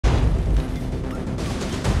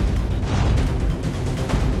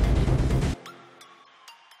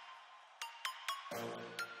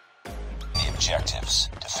objectives.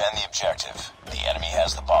 Defend the objective. The enemy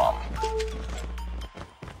has the bomb.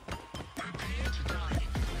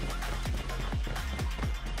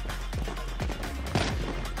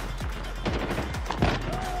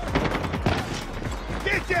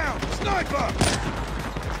 Get down! Sniper!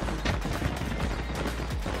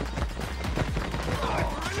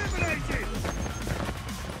 Eliminated!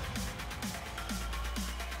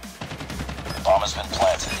 The bomb has been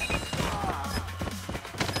planted.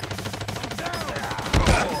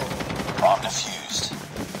 Bomb defused.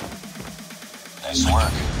 Nice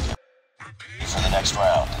work. For the next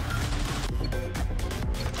round.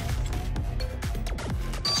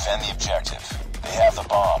 Defend the objective. They have the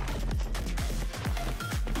bomb.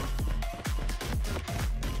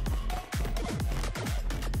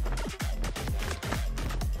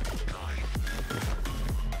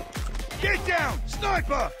 Get down!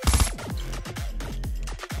 Sniper!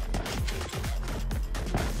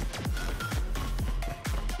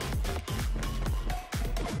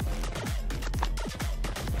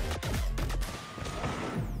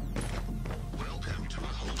 Welcome to a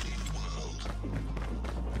whole new world.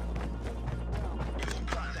 Your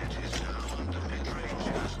planet is now under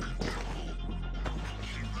mid-ranger's control.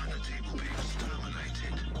 Humanity will be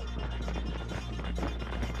exterminated.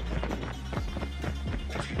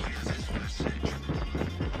 If you hear this message,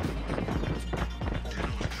 do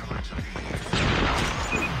not try to leave.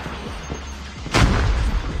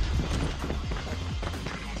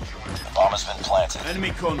 The bomb has been planted.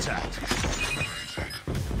 Enemy contact.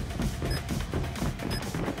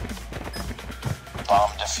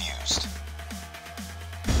 Bomb defused.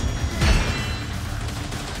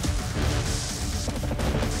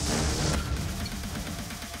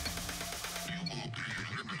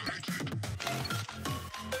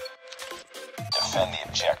 Defend the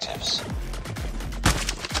objectives.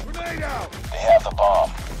 Grenade out! They have the bomb.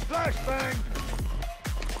 Flashbang!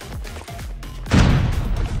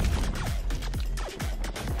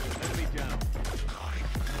 Enemy down.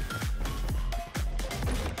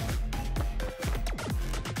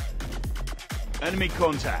 Enemy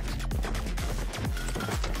contact.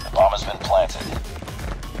 The bomb has been planted.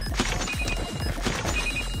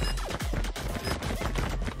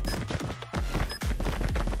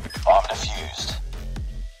 Bomb defused.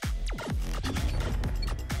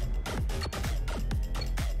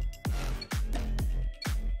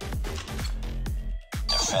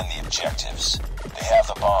 Defend the objectives. They have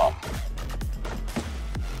the bomb.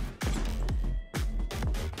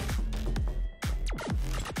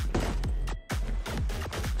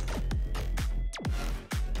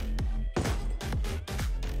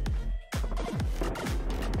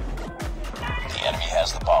 The enemy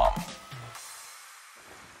has the bomb.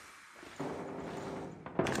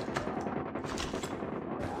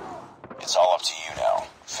 It's all up to you now.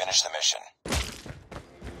 Finish the mission.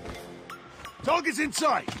 Target's in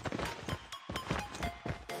sight!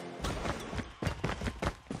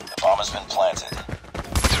 The bomb has been planted.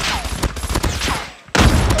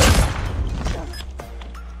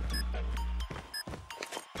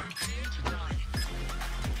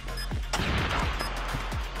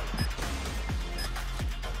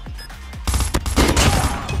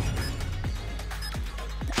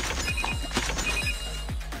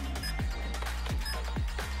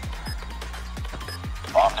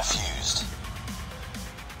 Bomb defused.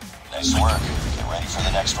 Nice work. Get ready for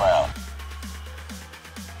the next round.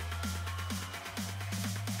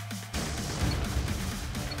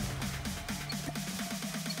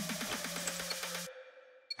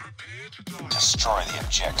 Destroy the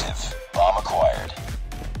objective. Bomb acquired.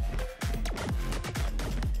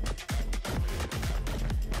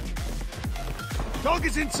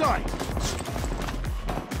 Target's in sight!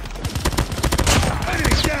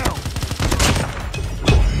 Enemy down!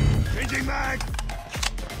 Changing mag!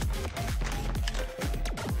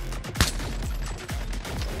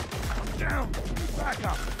 I'm down! Back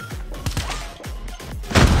up!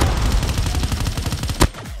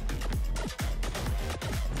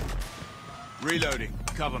 Reloading.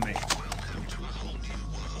 Cover me. Welcome to a whole new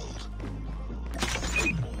world.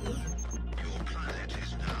 Your planet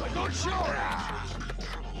is now I got shot!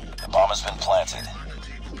 The bomb has been planted.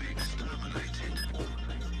 humanity will be exterminated.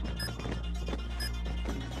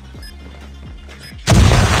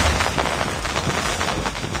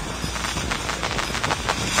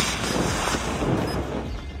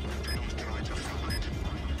 Do not try to fight.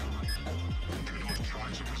 Do not try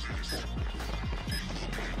to resist. You will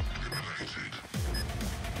be eliminated.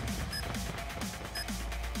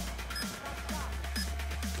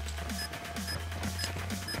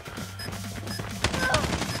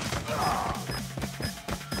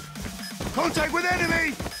 Contact with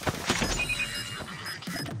enemy!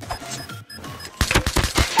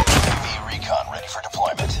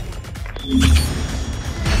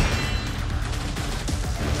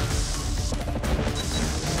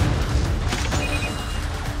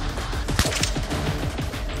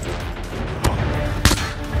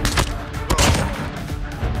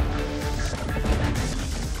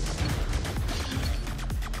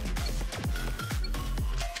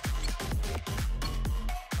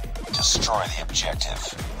 Destroy the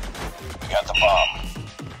objective. We got the bomb.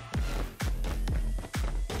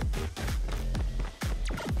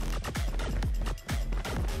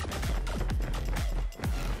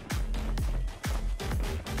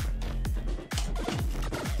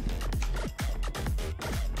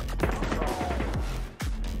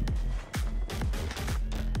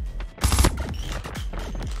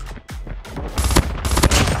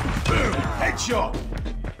 Boom! Headshot!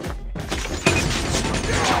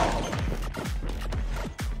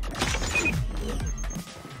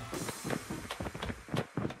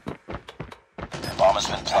 The bomb has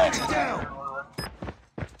been planted. Down!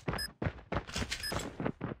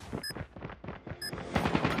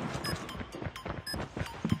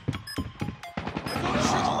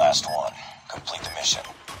 You're the last one. Complete the mission.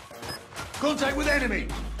 Contact with enemy!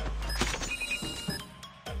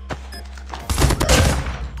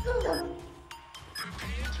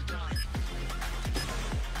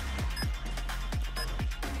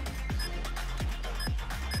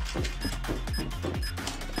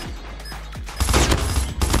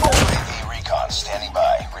 UAV recon standing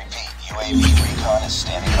by. Repeat, UAV recon is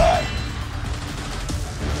standing by.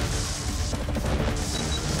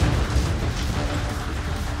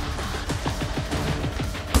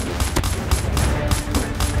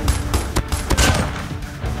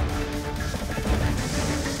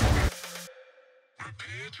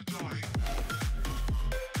 Prepare to die.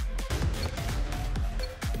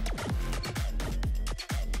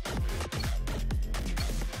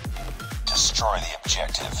 Destroy the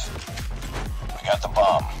objective. We got the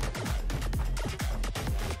bomb.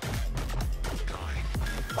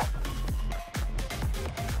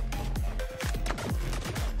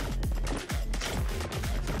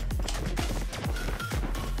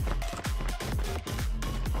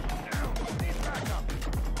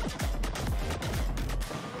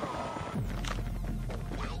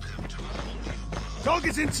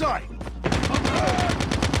 Target's in sight!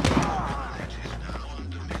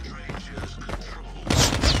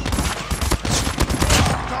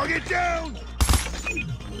 Target down!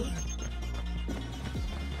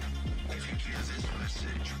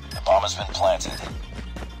 The bomb has been planted.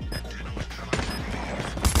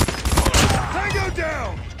 Tango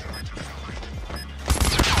down!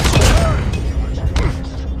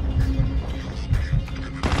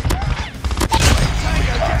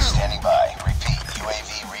 Recon standing by. Repeat,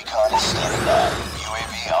 UAV recon is standing by.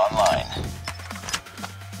 UAV online.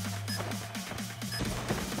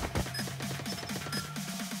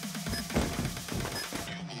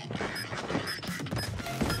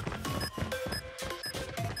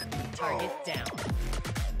 Target down.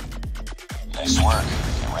 Nice work.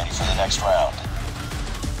 Get ready for the next round.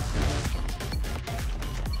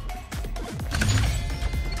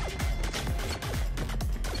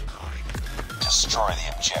 Destroy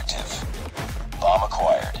the objective. Bomb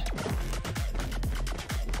acquired.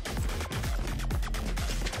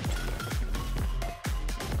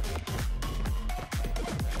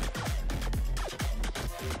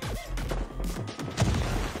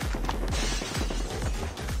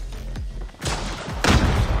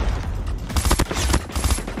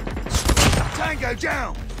 Tango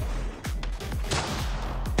down!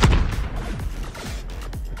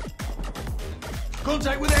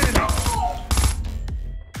 Contact with enemy!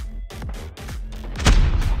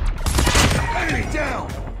 Enemy down!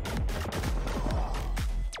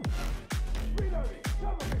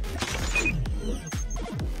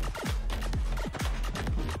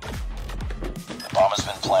 The bomb has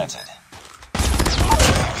been planted.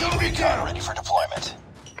 UAV recon ready for deployment.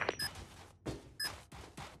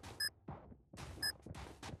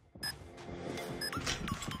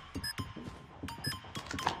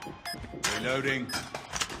 Reloading.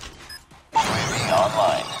 UAV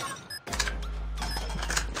online.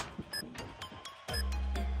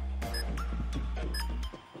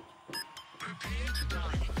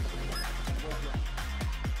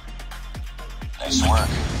 Nice work.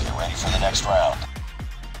 Get ready for the next round.